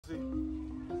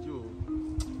see. Yo,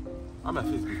 I'm a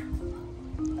Facebook.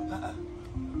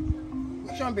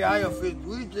 You shouldn't be how your face.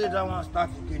 We did that one start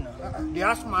again now. They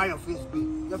ask me how your face be.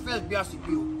 Your face be as it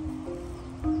be.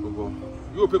 Oh,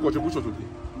 you pay contribution today.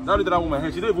 Now that woman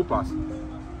here, she didn't even pass.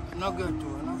 I'm not going to.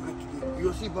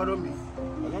 You see, bother me.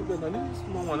 I'm not going to. I need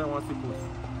small one. I want to put.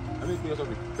 I need to pay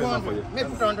something. For you. Maybe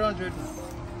 100.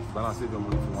 Balance save your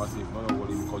money if you want to save. Not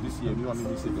worry because this year, me want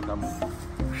me save better money.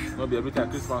 Not be every time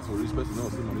Christmas or respect, you know,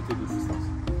 save money take the Christmas.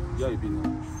 Yeah, you be now.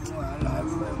 No, I love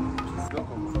you.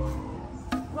 Welcome.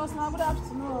 Ross, now good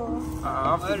afternoon.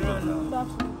 Afternoon. Good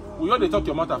afternoon. We already talk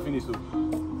your matter finish, so. I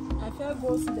feel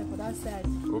go sit there for that side.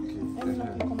 Okay. Everyone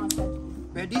can come outside.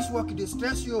 But this work, it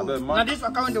stress you. Now this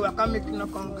work, when they will come, make you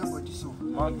not come get body so.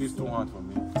 Man, this too hard for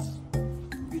me.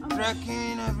 Be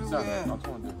trekking everywhere. Sir, not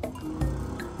 200.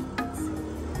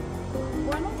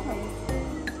 Why not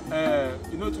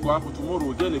come? You know to go happen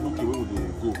tomorrow, then they book away where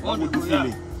they go. One go do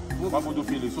feeling. One go do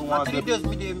feeling. So once 3 days,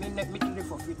 me today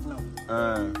for fit now.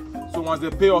 So once they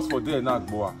pay us for there, now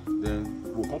boy, then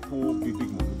we'll come pull big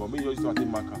money. But me used to take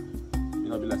marker. You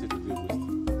know, be like say today waste.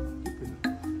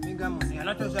 Me got money. I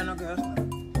not just say no girls now.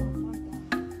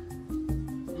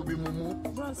 You be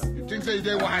mumu. Ross, You think say you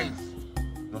dey wise?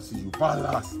 No see you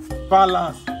balance.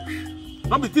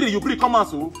 Don't be 3, you bring come out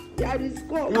so. yeah, this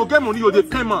go. You get money, you dey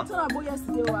pay man. Tell about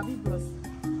yesterday, or big Ross.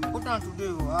 Put on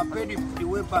today, I pay the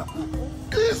way back.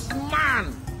 This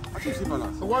man. I should see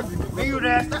balance. So what did you May you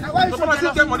rest. Why you So so when I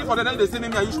still jealous? get money for the night, they say me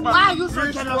I use man. Why are you so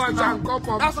Rich jealous boys now? and cup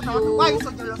of That's what I want. Why are you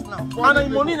so jealous now? And the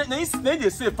money, then they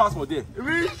say pass for there.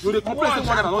 Rich You dey complain say boys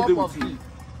one and and not cup dey of with you. tea.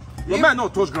 Your man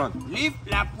not touch ground. Leave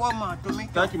like poor man to me.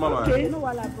 Thank you, mama. Okay, you know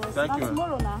what, like, Ross. Thank Now you.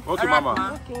 tomorrow now. Okay, Alright, mama.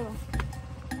 ma. Okay.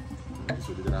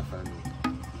 So they don't find me.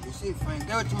 You say fine.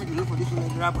 Get what you mean to look for this one.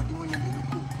 Grab what you want to look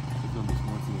for. It's not be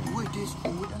small thing. The way this, the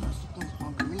way that sickness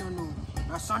hungry. Me no know.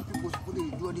 Now some people suppose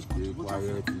they do all this. Dey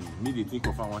quiet. Me dey think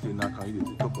of I want to knock and you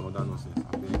dey talk another nonsense.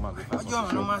 I beg man go find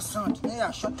Ojo no my son. Hey,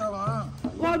 I shut up, huh?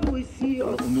 God will see us.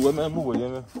 something. Ndu we move we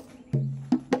me.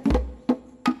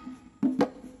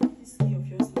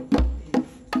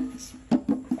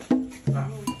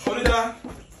 Olida.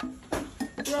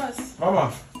 Ross.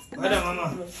 Mama. Well done, mama.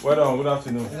 Well done. Good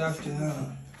afternoon. Good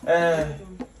afternoon.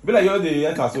 Be like you dey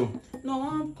enter so. No,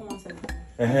 one come outside.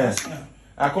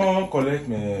 I come collect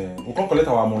me. We come collect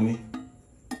our money.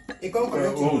 He can't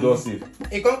collect Who you. does save?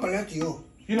 He can't collect you.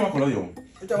 You know collect your own.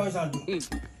 What I want to do?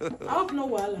 I hope no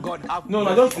wahala. God have No,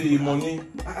 no, just the money.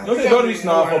 Don't say don't reach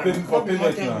now for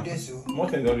payment now. More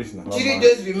than don't reach now. 3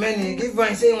 days remaining. Give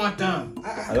one say one time.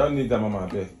 I don't need that, mama. I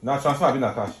beg. Now transfer I be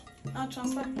na cash. I'll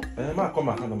transfer. Man, come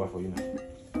my account number for you now.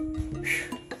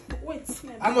 Wait.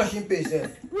 How much you pay,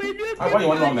 sir? Why you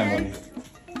want to know my money?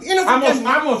 You know,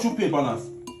 How much you pay balance?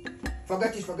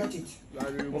 forget it.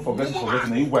 Don't forget it.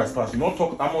 Now you wise pass. You don't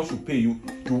talk how much you pay you.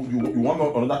 You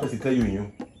want another person tell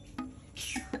you.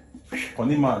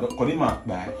 Konima,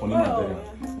 bye. Konima,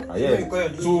 yeah.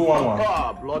 211.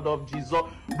 Ah, blood of Jesus.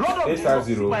 Blood of 850.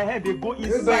 Jesus. My head they go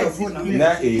You buy your inside. phone now.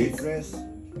 98 Press.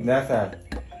 95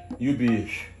 UBA.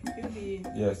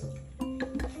 Yes.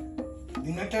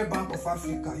 United Bank of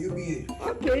Africa, UBA.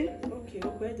 Okay. Okay,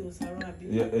 where those are abi?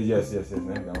 Yes. That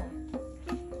one.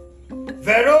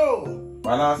 Vero!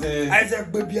 Balance.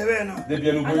 Isaac baby now. They be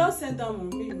a I just sent down on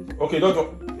me. Okay, don't talk.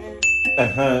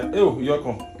 Oh, you're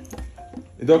come.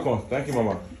 It don't come. Thank you,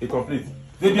 mama. It complete.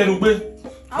 They be a nugbe.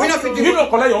 We not fit You don't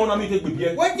collect your own and take with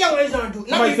you. What you want to do?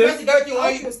 Mama, Not you be say? president you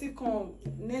I want. will still come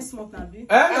next month and be.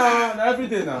 Nah, every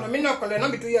day now. Me not collect,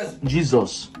 not be 2 years.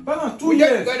 Jesus. Balance 2 We dey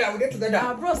years. together, we dey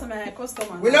together. Bros, my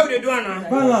customer. We know what they do now.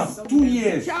 Balance 2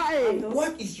 years.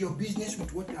 What is your business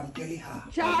with what I'm telling her?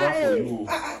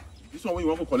 This one when you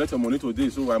want to collect your money today,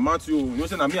 so I match you. You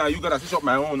say na me and you gotta switch up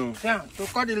my own. No. Sam, to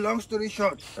cut the long story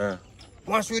short,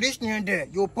 once we reach near there,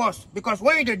 you pause. Because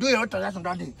when you do your transaction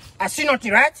that day, I see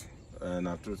nothing, right?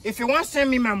 Not true. If you want to send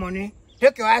me my money,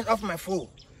 take your eyes off my phone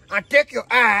and take your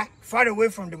eye far away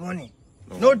from the money.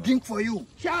 No drink for you.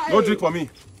 No drink for me.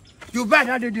 You buy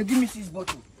that day, they give me 6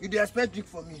 bottles. You dey expect drink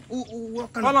for me.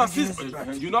 What kind Balance of business is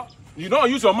that? you don't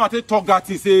use your mouth to talk that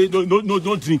thing. Say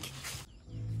no drink.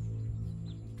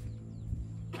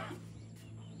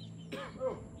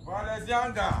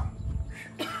 Valencianga.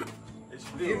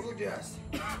 Evil days.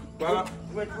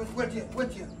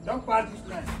 Wait here. Don't pass this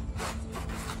line.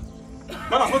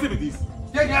 Balance, what be this?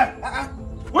 Stay there.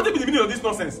 What be the meaning of this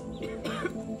nonsense?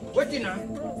 Wait now.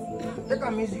 Take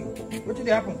a easy. What did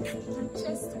happen?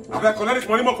 I better collect this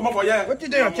money more come up for you. What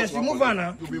did your chest? You move on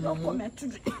now. You be mumu.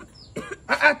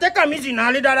 Take a easy now,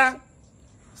 leader.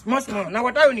 Small. Now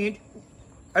what do you need?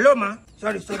 Hello, ma.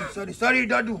 Sorry,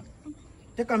 Dadu.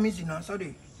 Take a easy now.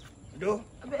 Sorry. Do.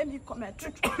 Let me come here.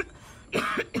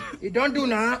 You don't do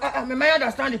now. Me may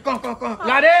understand it. Come.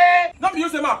 Lade. Not you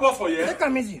say my post for you.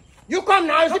 Come easy. You come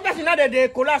now. You see person now they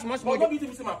collapse much more. Not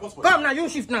you say my post for you. Come now. You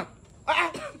shift now.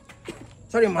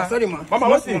 Sorry ma. Mama,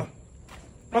 what's it?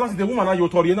 Balance the woman and you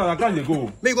told you now. I can't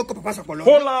go. May you go call Papa Sakolo.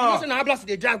 Hold on. You say now blast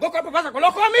the drive. Go call Papa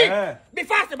Sakolo. Call me. Be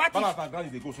fast about it. Balance and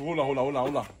can't go. So hold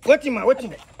on. Waiting ma.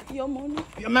 Your money.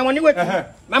 My money waiting.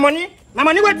 My money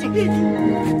waiting.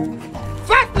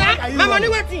 Fast now. My money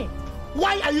waiting.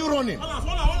 Why are you running?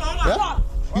 Hold on.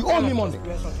 You owe me money.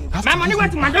 My money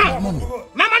waiting, madam.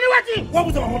 My money waiting. What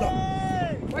was my mother?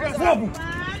 What's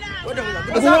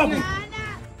happening?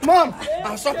 Mom,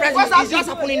 I'm surprised it's just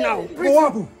happening now.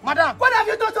 Madam, what have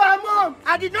you done to her mom?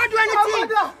 I did not do anything.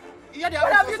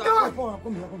 What have you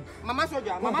done? Mama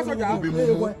soldier. Mama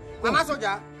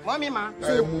soldier. Mommy ma.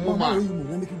 Mama,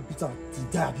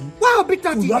 Wow, beat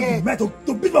her to death.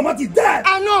 To beat mama to death.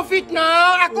 I know fit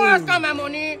now. I can't ask her my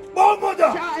money. Oh,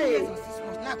 mother. Now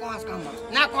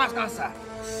I can't ask her, sir.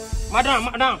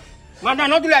 Madam,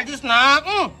 not do like this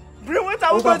now. Bring what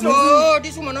I was going to do. Oh,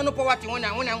 this woman don't know poverty when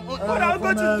I What I was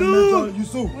going to do. You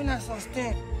saw. when I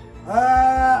sustain.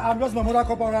 I'm just my mother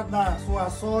couple right now, so I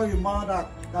saw your mother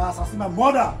that assassin my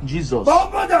mother. Jesus. Oh,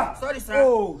 mother. Sorry, sir.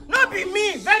 Oh. Not be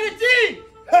me. Verity.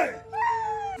 Hey.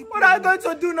 What are you going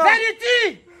to do now?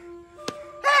 Verity.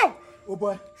 How? Oh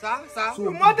boy. Sir. So,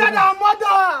 Your mother and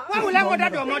mother. Why will I murder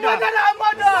your mother? Mother and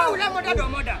Why mother. will I murder your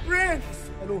mother?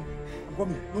 Prince. Hello. I'm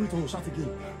coming. No need to shout again.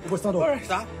 Oh boy, stand up. Alright.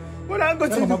 Sir. What are you going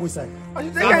Let to mama do? go inside. I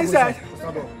should take her inside.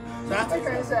 Stand up. Take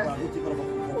her inside.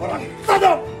 Stand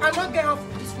up. I don't get off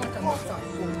this one.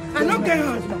 I don't get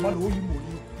off.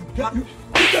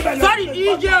 Sorry,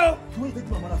 EJ.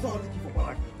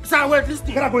 Sir, wait, listen.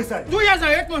 Can I go inside? 2 years and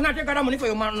 8 months now take that money for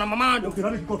your mama. Okay,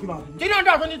 let me go to my.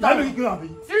 320,000. Let me go to my.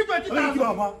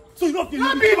 320,000. So you don't feel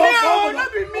Not me? be me, oh,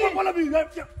 not be me. Not be me.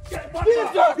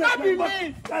 Jesus, not be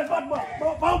me.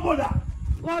 My mother.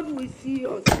 God will see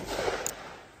us.